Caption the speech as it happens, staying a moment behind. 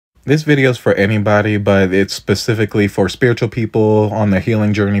This video is for anybody, but it's specifically for spiritual people, on the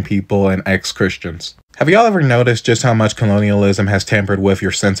healing journey people, and ex-Christians. Have y'all ever noticed just how much colonialism has tampered with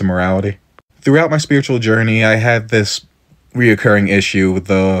your sense of morality? Throughout my spiritual journey, I had this reoccurring issue with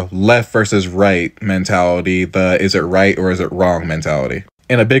the left versus right mentality, the is it right or is it wrong mentality.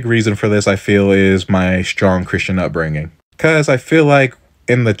 And a big reason for this, I feel, is my strong Christian upbringing. Because I feel like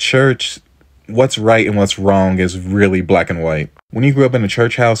in the church, what's right and what's wrong is really black and white. When you grew up in a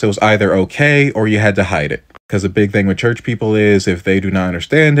church house, it was either okay or you had to hide it. Because the big thing with church people is if they do not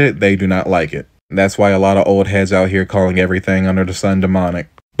understand it, they do not like it. That's why a lot of old heads out here calling everything under the sun demonic.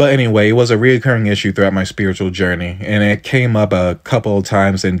 But anyway, it was a reoccurring issue throughout my spiritual journey, and it came up a couple of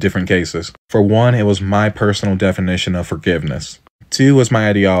times in different cases. For one, it was my personal definition of forgiveness. Two was my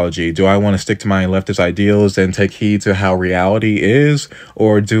ideology. Do I want to stick to my leftist ideals and take heed to how reality is?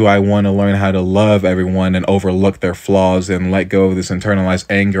 Or do I want to learn how to love everyone and overlook their flaws and let go of this internalized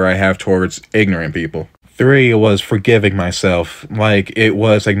anger I have towards ignorant people? Three was forgiving myself. Like, it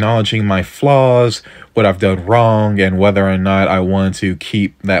was acknowledging my flaws, what I've done wrong, and whether or not I want to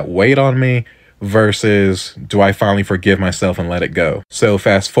keep that weight on me versus do I finally forgive myself and let it go. So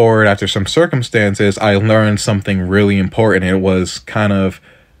fast forward, after some circumstances, I learned something really important. It was kind of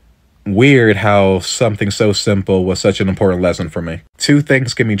weird how something so simple was such an important lesson for me. Two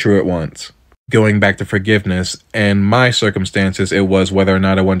things can be true at once. Going back to forgiveness, and my circumstances, it was whether or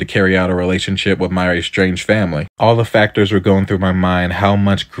not I wanted to carry out a relationship with my estranged family. All the factors were going through my mind, how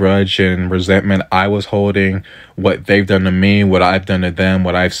much grudge and resentment I was holding, what they've done to me, what I've done to them,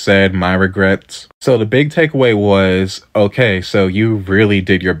 what I've said, my regrets. So the big takeaway was, okay, so you really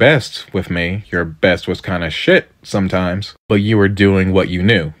did your best with me. Your best was kind of shit sometimes, but you were doing what you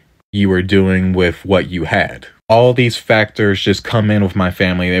knew. You were doing with what you had. All these factors just come in with my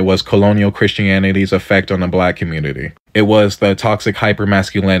family. It was colonial Christianity's effect on the black community. It was the toxic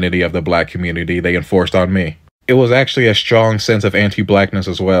hypermasculinity of the black community they enforced on me. It was actually a strong sense of anti-blackness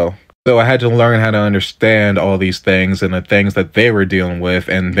as well. So I had to learn how to understand all these things and the things that they were dealing with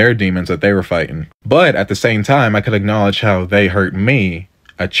and their demons that they were fighting. But at the same time, I could acknowledge how they hurt me,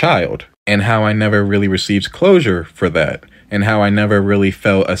 a child, and how I never really received closure for that. And how I never really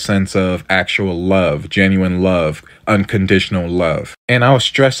felt a sense of actual love, genuine love, unconditional love. And I was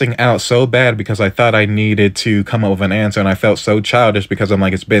stressing out so bad because I thought I needed to come up with an answer, and I felt so childish because I'm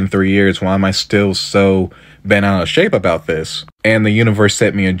like, it's been 3 years, why am I still so bent out of shape about this? And the universe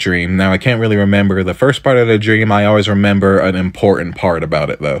sent me a dream. Now, I can't really remember the first part of the dream. I always remember an important part about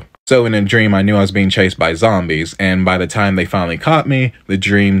it, though. So in a dream, I knew I was being chased by zombies, and by the time they finally caught me, the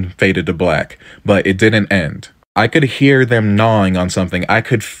dream faded to black. But it didn't end. I could hear them gnawing on something. I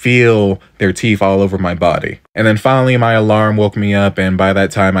could feel their teeth all over my body. And then finally my alarm woke me up, and by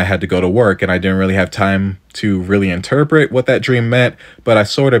that time I had to go to work, and I didn't really have time to really interpret what that dream meant, but I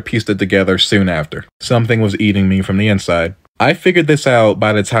sort of pieced it together soon after. Something was eating me from the inside. I figured this out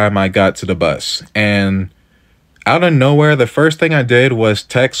by the time I got to the bus, and out of nowhere, the first thing I did was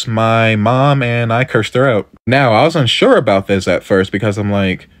text my mom, and I cursed her out. Now, I was unsure about this at first because I'm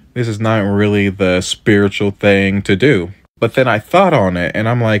like, this is not really the spiritual thing to do. But then I thought on it, and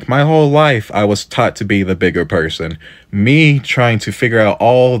I'm like, my whole life I was taught to be the bigger person. Me trying to figure out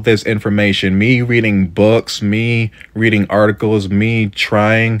all this information, me reading books, me reading articles, me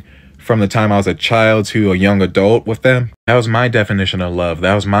trying from the time I was a child to a young adult with them. That was my definition of love.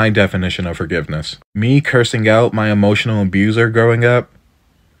 That was my definition of forgiveness. Me cursing out my emotional abuser growing up,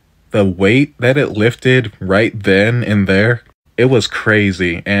 the weight that it lifted right then and there, it was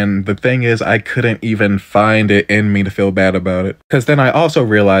crazy. And the thing is, I couldn't even find it in me to feel bad about it. Because then I also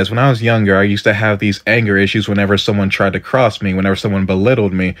realized when I was younger, I used to have these anger issues whenever someone tried to cross me, whenever someone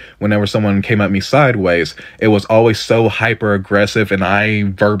belittled me, whenever someone came at me sideways. It was always so hyper aggressive, and I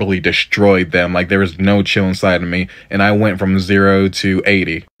verbally destroyed them. Like there was no chill inside of me, and I went from 0 to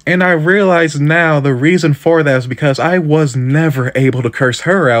 80. And I realize now the reason for that is because I was never able to curse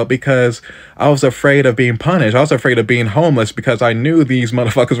her out because I was afraid of being punished. I was afraid of being homeless because I knew these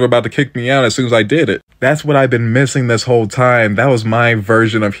motherfuckers were about to kick me out as soon as I did it. That's what I've been missing this whole time. That was my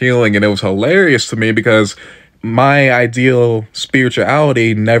version of healing, and it was hilarious to me because my ideal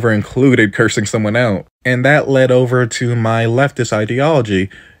spirituality never included cursing someone out. And that led over to my leftist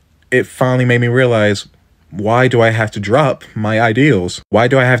ideology. It finally made me realize, why do I have to drop my ideals? Why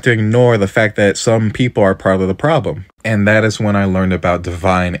do I have to ignore the fact that some people are part of the problem? And that is when I learned about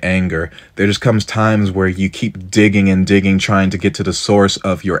divine anger. There just comes times where you keep digging and digging, trying to get to the source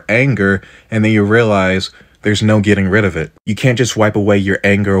of your anger, and then you realize There's no getting rid of it. You can't just wipe away your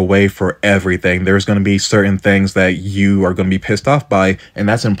anger away for everything. There's going to be certain things that you are going to be pissed off by, and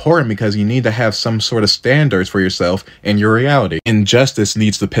that's important because you need to have some sort of standards for yourself and your reality. Injustice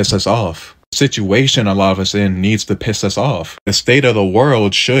needs to piss us off. The situation a lot of us in needs to piss us off. The state of the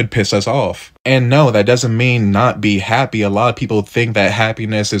world should piss us off. And no, that doesn't mean not be happy. A lot of people think that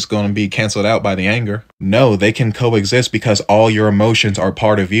happiness is going to be canceled out by the anger. No, they can coexist because all your emotions are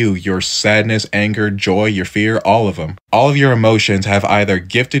part of you. Your sadness, anger, joy, your fear, all of them. All of your emotions have either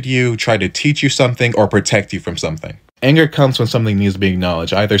gifted you, tried to teach you something, or protect you from something. Anger comes when something needs to be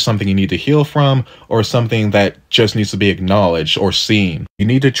acknowledged, either something you need to heal from or something that just needs to be acknowledged or seen. You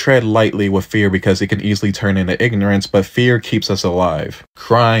need to tread lightly with fear because it can easily turn into ignorance, but fear keeps us alive.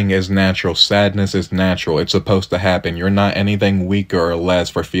 Crying is natural. Sadness is natural. It's supposed to happen. You're not anything weaker or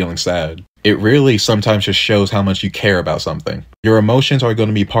less for feeling sad. It really sometimes just shows how much you care about something. Your emotions are going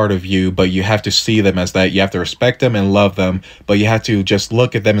to be part of you, but you have to see them as that. You have to respect them and love them, but you have to just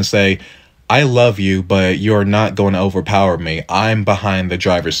look at them and say, I love you, but you're not going to overpower me. I'm behind the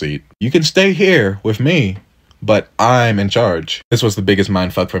driver's seat. You can stay here with me, but I'm in charge. This was the biggest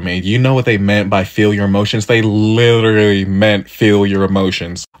mindfuck for me. You know what they meant by feel your emotions? They literally meant feel your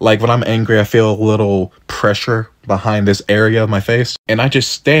emotions. Like when I'm angry, I feel a little pressure behind this area of my face, and I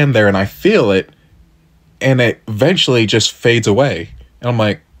just stand there and I feel it, and it eventually just fades away. And I'm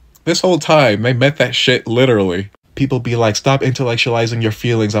like, this whole time, they meant that shit literally. People be like, stop intellectualizing your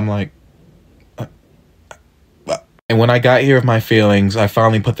feelings. I'm like, and when I got here with my feelings, I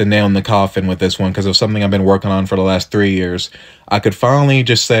finally put the nail in the coffin with this one because of something I've been working on for the last 3 years. I could finally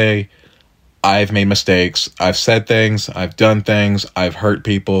just say, I've made mistakes. I've said things. I've done things. I've hurt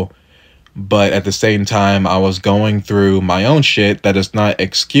people. But at the same time, I was going through my own shit. That does not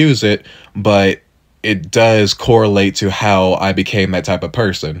excuse it, but it does correlate to how I became that type of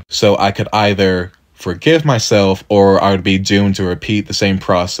person. So I could either forgive myself or I would be doomed to repeat the same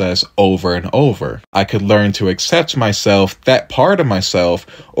process over and over. I could learn to accept myself, that part of myself,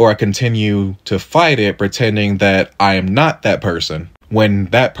 or I continue to fight it pretending that I am not that person.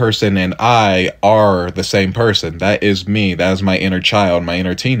 When that person and I are the same person. That is me. That is my inner child, my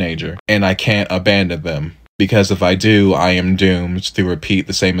inner teenager. And I can't abandon them. Because if I do, I am doomed to repeat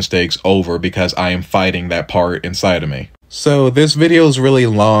the same mistakes over because I am fighting that part inside of me. So this video is really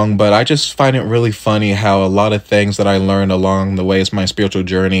long, but I just find it really funny how a lot of things that I learned along the way as my spiritual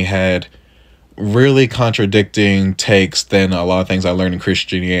journey had really contradicting takes than a lot of things I learned in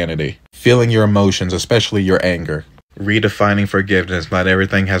Christianity. Feeling your emotions, especially your anger. Redefining forgiveness. Not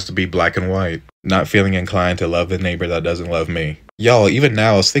everything has to be black and white. Not feeling inclined to love the neighbor that doesn't love me. Y'all, even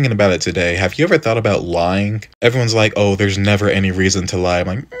now, I was thinking about it today. Have you ever thought about lying? Everyone's like, oh, there's never any reason to lie. I'm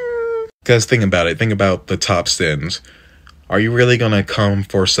like, Because think about it. Think about the top sins. Are you really going to come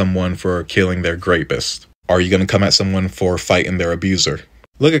for someone for killing their rapist? Are you going to come at someone for fighting their abuser?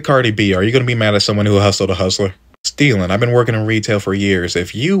 Look at Cardi B. Are you going to be mad at someone who hustled a hustler? Stealing. I've been working in retail for years.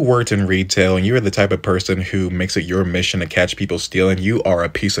 If you worked in retail and you're the type of person who makes it your mission to catch people stealing, you are a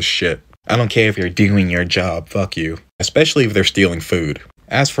piece of shit. I don't care if you're doing your job. Fuck you. Especially if they're stealing food.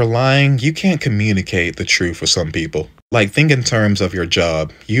 As for lying, you can't communicate the truth with some people. Like, think in terms of your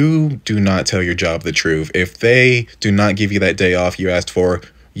job. You do not tell your job the truth. If they do not give you that day off you asked for,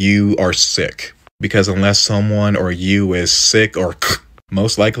 you are sick. Because unless someone or you is sick or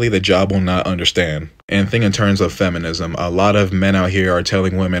most likely the job will not understand. And think in terms of feminism. A lot of men out here are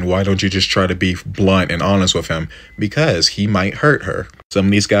telling women, why don't you just try to be blunt and honest with him? Because he might hurt her. Some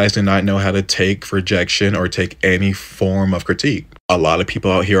of these guys do not know how to take rejection or take any form of critique. A lot of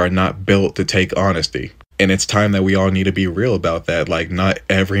people out here are not built to take honesty. And it's time that we all need to be real about that. Like, not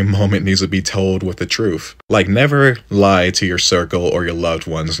every moment needs to be told with the truth. Like, never lie to your circle or your loved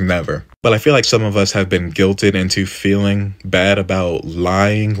ones, never. But I feel like some of us have been guilted into feeling bad about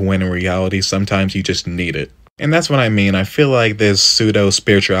lying when in reality, sometimes you just need it. And that's what I mean. I feel like this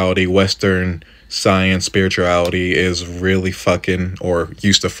pseudo-spirituality, Western science spirituality is really fucking, or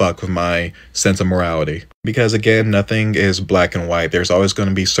used to fuck with my sense of morality. Because again, nothing is black and white. There's always going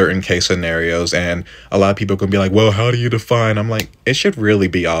to be certain case scenarios, and a lot of people can be like, well, how do you define? I'm like, it should really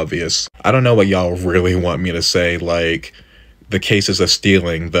be obvious. I don't know what y'all really want me to say, like the cases of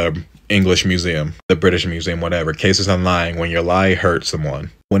stealing, the English Museum, the British Museum, whatever. Cases of lying, when your lie hurts someone.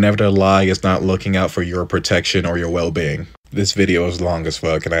 Whenever the lie is not looking out for your protection or your well-being. This video is long as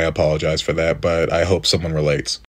fuck, and I apologize for that, but I hope someone relates.